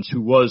Jones,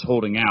 who was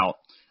holding out,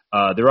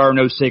 there are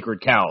no sacred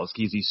cows.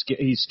 He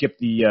skipped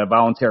the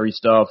voluntary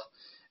stuff.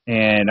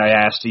 And I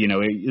asked,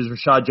 is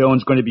Rashad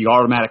Jones going to be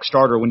automatic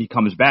starter when he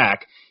comes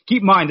back?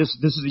 Keep in mind, this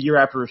is a year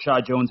after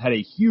Rashad Jones had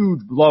a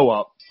huge blow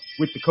up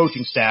with the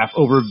coaching staff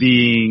over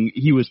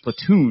he was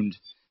platooned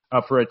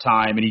for a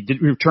time, and he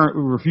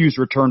refused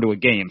to return to a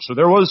game. So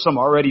there was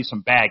already some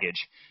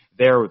baggage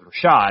there with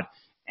Rashad.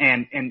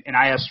 And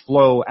I asked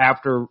Flo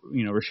after,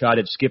 Rashad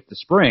had skipped the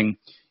spring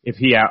if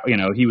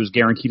he was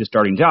guaranteed a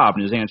starting job,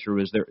 and his answer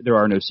was there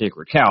are no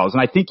sacred cows.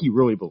 And I think he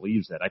really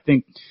believes that. I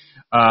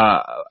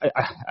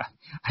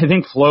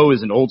think Flo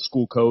is an old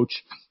school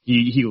coach.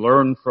 He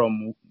learned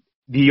from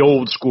the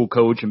old school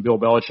coach in Bill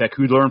Belichick,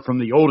 who learned from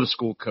the oldest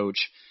school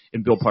coach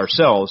in Bill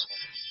Parcells.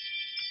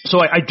 So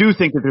I do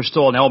think that there's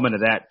still an element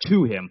of that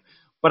to him.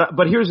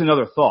 But here's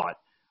another thought.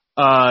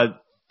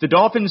 The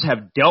Dolphins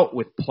have dealt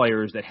with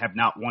players that have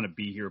not want to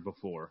be here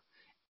before,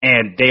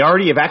 and they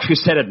already have actually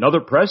set another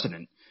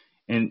precedent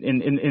in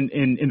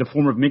the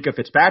form of Minkah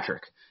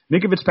Fitzpatrick.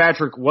 Minkah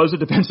Fitzpatrick was a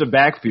defensive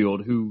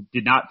backfield who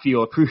did not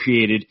feel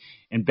appreciated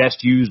and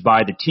best used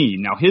by the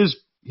team. Now his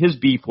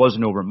beef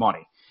wasn't over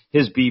money.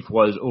 His beef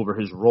was over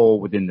his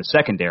role within the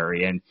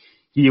secondary, and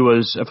he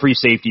was a free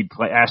safety,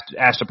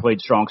 asked to play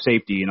strong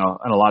safety in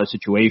a lot of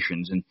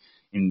situations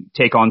and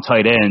take on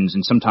tight ends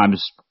and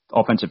sometimes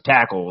offensive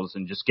tackles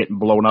and just getting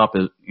blown up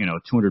at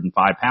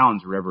 205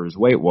 pounds, wherever his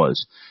weight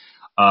was.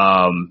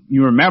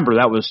 You remember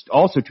that was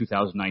also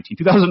 2019.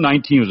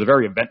 2019 was a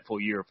very eventful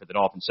year for the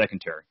Dolphins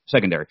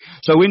secondary.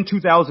 So in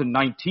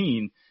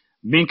 2019,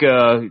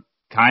 Minkah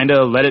kind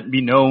of let it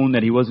be known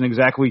that he wasn't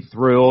exactly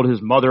thrilled.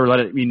 His mother let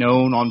it be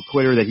known on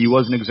Twitter that he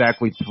wasn't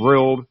exactly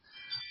thrilled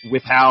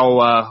with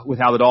how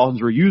the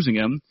Dolphins were using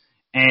him.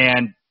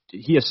 And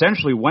he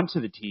essentially went to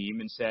the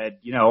team and said,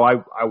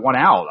 I want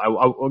out.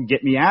 I'll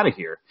get me out of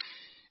here.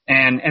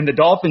 And the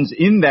Dolphins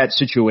in that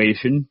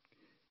situation,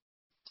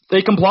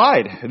 they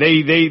complied.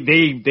 They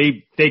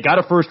got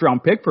a first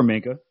round pick for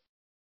Minkah,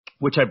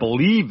 which I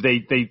believe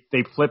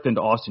they flipped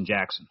into Austin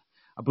Jackson.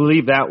 I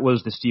believe that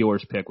was the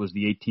Steelers pick, was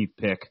the 18th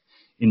pick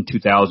in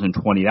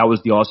 2020. That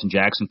was the Austin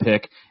Jackson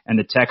pick, and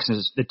the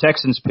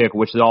Texans pick,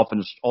 which the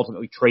Dolphins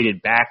ultimately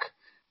traded back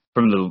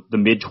from the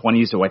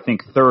mid-20s to I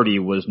think 30,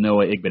 was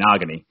Noah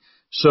Igbenogany.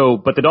 So,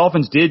 but the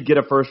Dolphins did get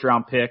a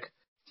first-round pick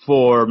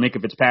for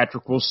Minkah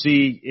Fitzpatrick. We'll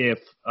see if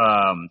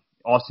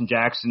Austin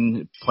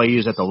Jackson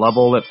plays at the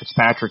level that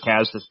Fitzpatrick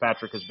has.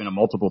 Fitzpatrick has been a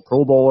multiple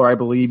Pro Bowler, I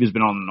believe. He's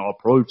been on an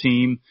All-Pro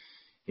team.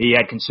 He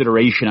had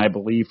consideration, I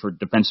believe, for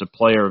Defensive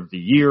Player of the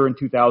Year in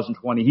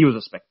 2020.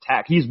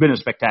 He's been a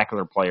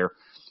spectacular player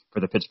for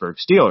the Pittsburgh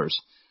Steelers.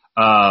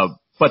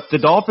 But the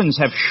Dolphins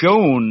have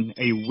shown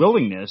a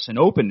willingness and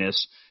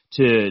openness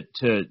to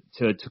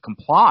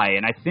comply.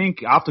 And I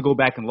think I'll have to go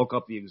back and look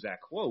up the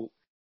exact quote,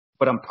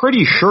 but I'm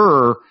pretty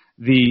sure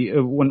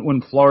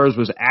when Flores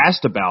was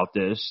asked about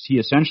this, he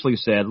essentially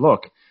said,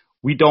 look,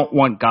 we don't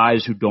want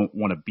guys who don't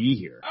want to be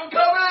here. I'm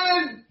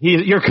coming!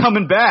 You're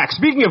coming back.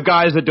 Speaking of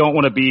guys that don't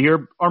want to be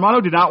here,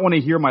 Armando did not want to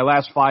hear my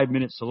last 5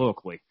 minutes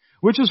soliloquy,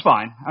 which is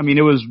fine. I mean,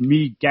 it was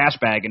me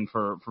gasbagging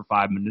for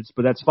 5 minutes,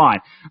 but that's fine.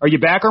 Are you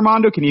back,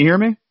 Armando? Can you hear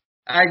me?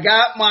 I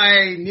got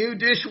my new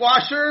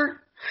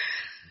dishwasher.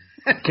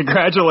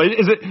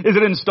 Congratulations. Is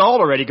it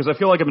installed already? Because I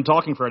feel like I've been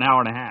talking for an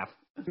hour and a half.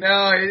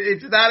 No,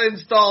 it's not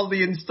installed.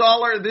 The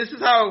installer, this is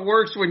how it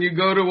works when you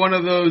go to one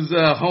of those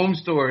home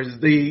stores.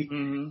 They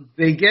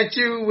get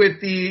you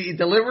with the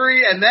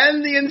delivery, and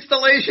then the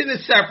installation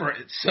is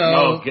separate.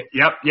 So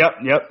Yep.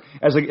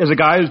 As a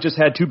guy who's just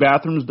had 2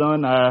 bathrooms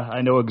done,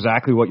 I know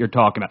exactly what you're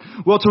talking about.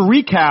 Well, to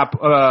recap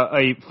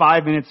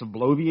 5 minutes of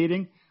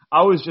bloviating,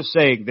 I was just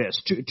saying this.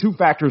 Two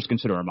factors to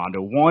consider,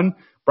 Armando. One,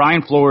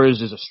 Brian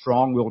Flores is a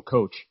strong-willed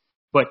coach.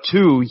 But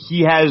 2,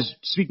 he has,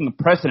 speaking of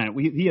precedent,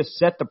 he has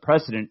set the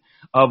precedent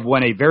of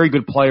when a very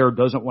good player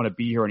doesn't want to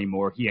be here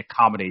anymore, he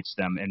accommodates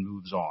them and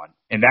moves on.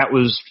 And that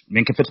was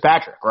Minkah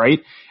Fitzpatrick,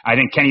 right? I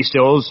think Kenny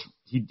Stills,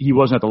 he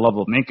wasn't at the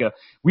level of Minkah.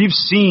 We've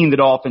seen the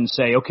Dolphins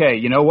say, okay,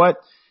 you know what?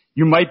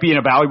 You might be an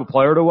invaluable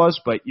player to us,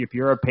 but if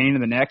you're a pain in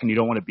the neck and you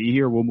don't want to be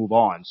here, we'll move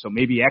on. So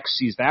maybe X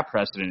sees that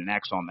precedent and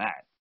acts on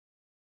that.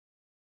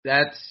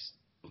 That's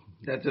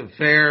a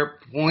fair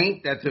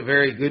point. That's a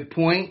very good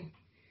point.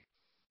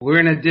 We're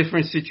in a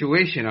different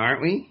situation,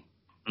 aren't we?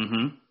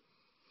 Mm-hmm.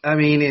 I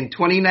mean, in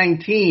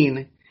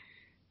 2019,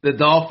 the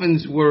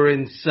Dolphins were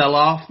in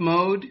sell-off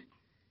mode,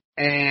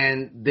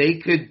 and they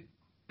could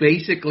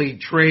basically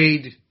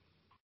trade,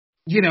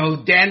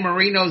 Dan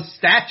Marino's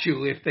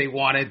statue if they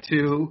wanted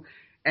to,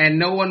 and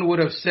no one would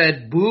have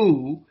said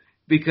boo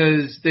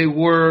because they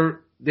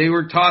were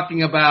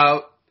talking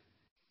about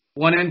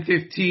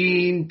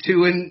 1-15,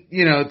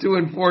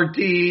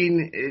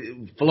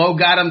 2-14. Flo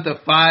got them to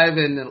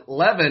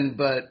 5-11,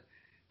 but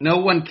no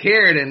one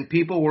cared, and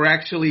people were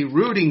actually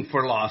rooting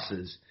for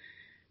losses.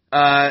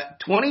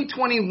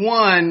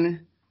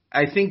 2021,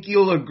 I think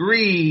you'll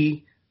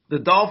agree, the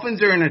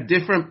Dolphins are in a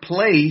different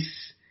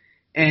place,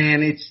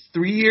 and it's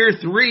year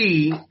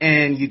 3,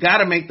 and you got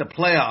to make the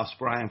playoffs,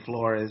 Brian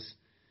Flores.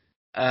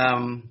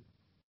 You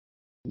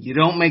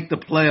don't make the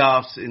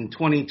playoffs in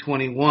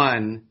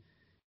 2021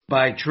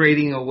 by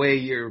trading away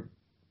your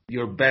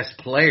best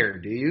player,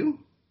 do you?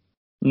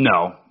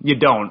 No, you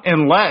don't.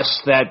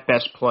 Unless that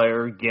best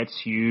player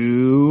gets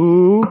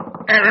you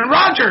Aaron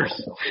Rodgers.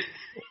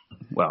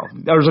 Well,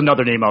 there was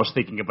another name I was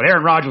thinking of, but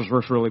Aaron Rodgers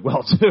works really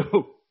well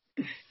too.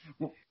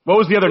 What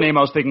was the other name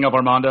I was thinking of,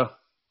 Armando?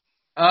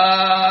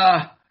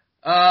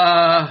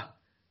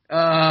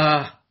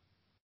 Tom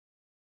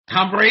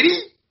Brady?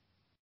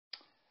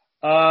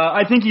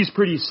 I think he's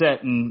pretty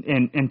set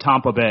in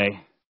Tampa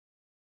Bay.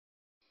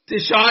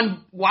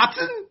 Deshaun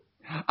Watson?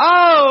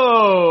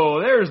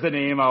 Oh, there's the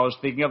name I was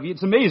thinking of.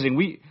 It's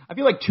amazing. I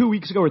feel like 2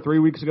 weeks ago or 3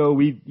 weeks ago,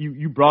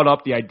 you brought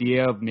up the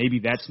idea of maybe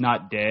that's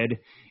not dead,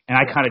 and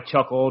I kind of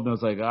chuckled and I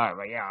was like, all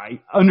right, yeah, I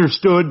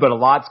understood, but a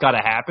lot's got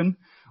to happen.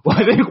 Well,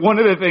 I think one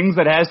of the things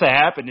that has to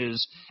happen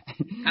is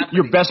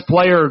your best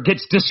player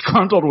gets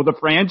disgruntled with a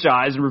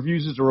franchise and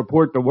refuses to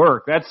report to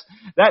work. That's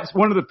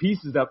one of the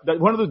pieces that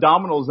one of the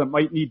dominoes that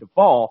might need to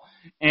fall.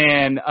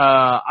 And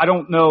I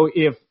don't know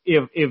if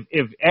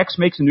X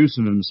makes a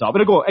nuisance of himself.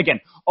 But again,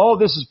 all of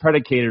this is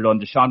predicated on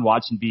Deshaun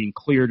Watson being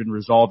cleared and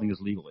resolving his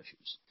legal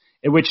issues,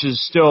 which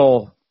is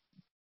still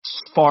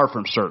far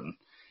from certain.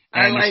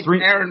 And I like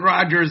Aaron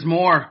Rodgers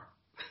more.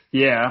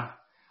 Yeah.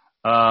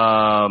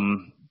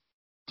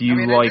 Do you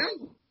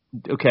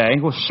Okay,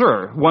 well,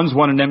 sure. One's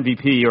won an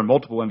MVP or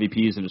multiple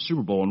MVPs in a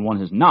Super Bowl, and one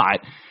has not.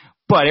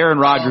 But Aaron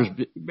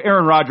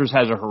Rodgers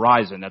has a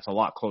horizon that's a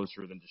lot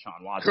closer than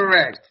Deshaun Watson.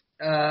 Correct.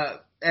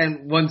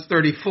 And one's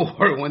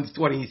 34, one's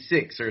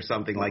 26, or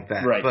something like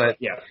that. Right. But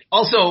yeah.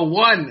 Also,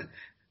 one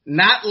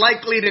not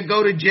likely to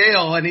go to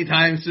jail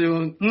anytime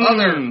soon.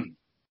 Other,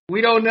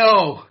 we don't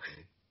know.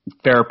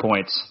 Fair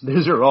points.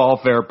 These are all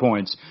fair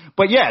points.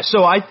 But yeah,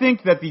 so I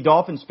think that the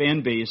Dolphins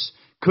fan base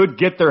could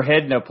get their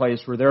head in a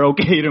place where they're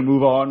okay to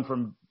move on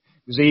from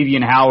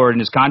Xavier Howard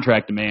and his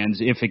contract demands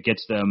if it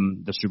gets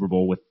them the Super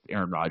Bowl with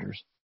Aaron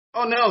Rodgers.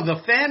 Oh, no,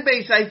 the fan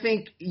base, I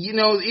think,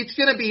 it's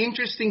going to be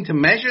interesting to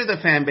measure the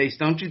fan base,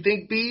 don't you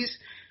think, Bees?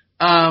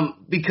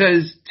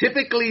 Because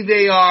typically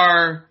they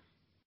are,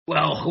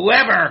 well,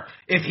 whoever,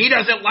 if he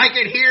doesn't like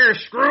it here,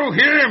 screw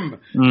him.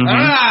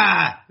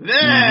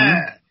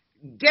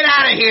 Get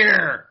out of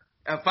here.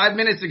 5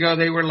 minutes ago,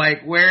 they were like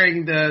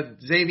wearing the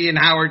Xavier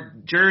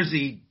Howard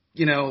jersey,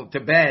 to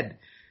bed.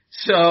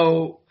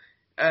 So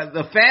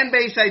the fan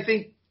base, I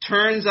think,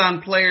 turns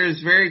on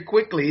players very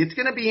quickly. It's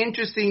going to be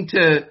interesting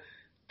to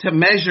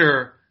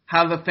measure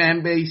how the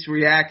fan base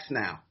reacts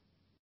now.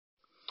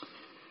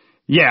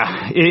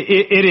 Yeah,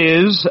 it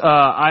is.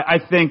 I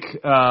think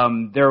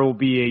there will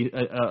be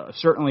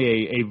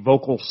certainly a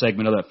vocal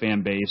segment of that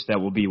fan base that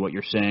will be what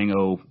you're saying.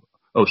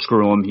 Oh,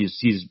 screw him.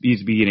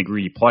 He's being a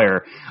greedy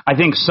player. I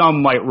think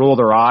some might roll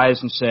their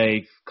eyes and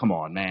say, "Come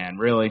on, man,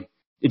 really?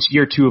 It's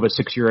year 2 of a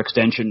 6-year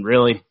extension,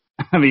 really?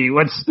 I mean,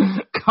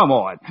 come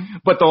on."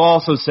 But they'll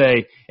also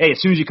say, "Hey, as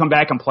soon as you come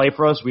back and play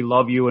for us, we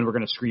love you, and we're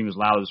going to scream as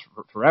loud as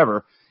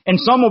forever." And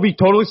some will be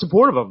totally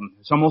supportive of him.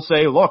 Some will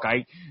say, "Look,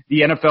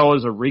 the NFL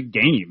is a rigged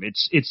game.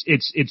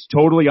 It's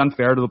totally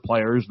unfair to the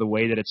players the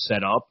way that it's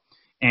set up,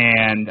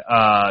 and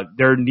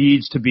there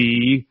need to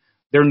be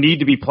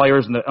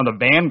players on the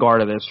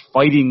vanguard of this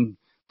fighting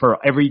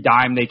for every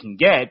dime they can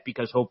get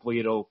because hopefully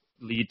it'll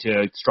lead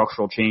to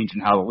structural change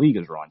in how the league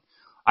is run."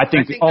 I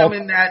think I'm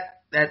in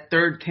that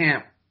third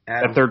camp.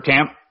 Adam. That third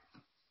camp?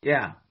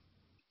 Yeah.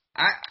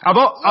 I've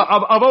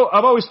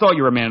always thought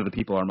you were a man of the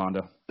people,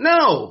 Armando.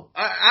 No,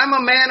 I'm a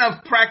man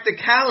of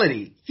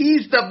practicality.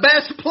 He's the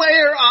best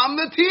player on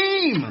the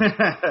team.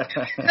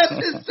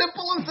 That's as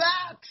simple as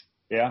that.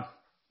 Yeah.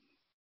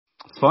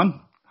 It's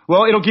fun.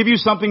 Well, it'll give you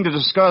something to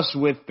discuss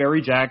with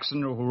Barry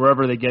Jackson or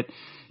whoever they get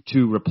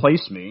to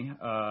replace me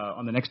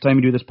on the next time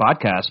you do this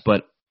podcast.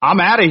 But I'm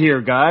out of here,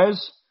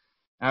 guys.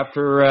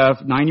 After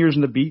 9 years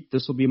in the beat,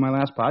 this will be my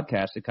last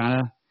podcast. It kind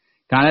of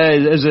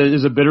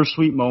is a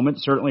bittersweet moment.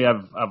 Certainly,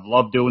 I've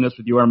loved doing this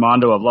with you,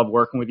 Armando. I've loved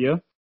working with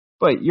you.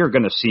 But you're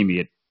going to see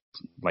me at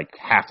like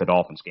half the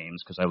Dolphins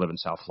games because I live in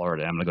South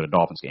Florida. I'm going to go to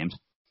Dolphins games.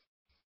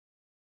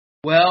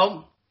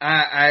 Well,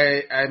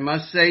 I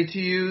must say to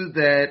you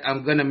that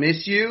I'm going to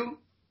miss you.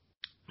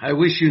 I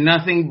wish you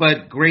nothing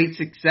but great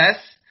success.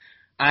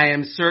 I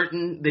am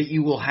certain that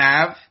you will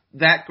have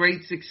that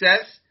great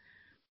success.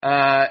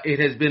 It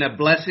has been a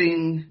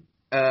blessing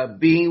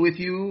being with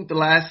you the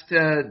last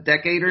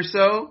decade or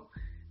so.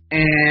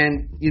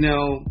 And,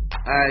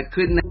 I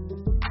couldn't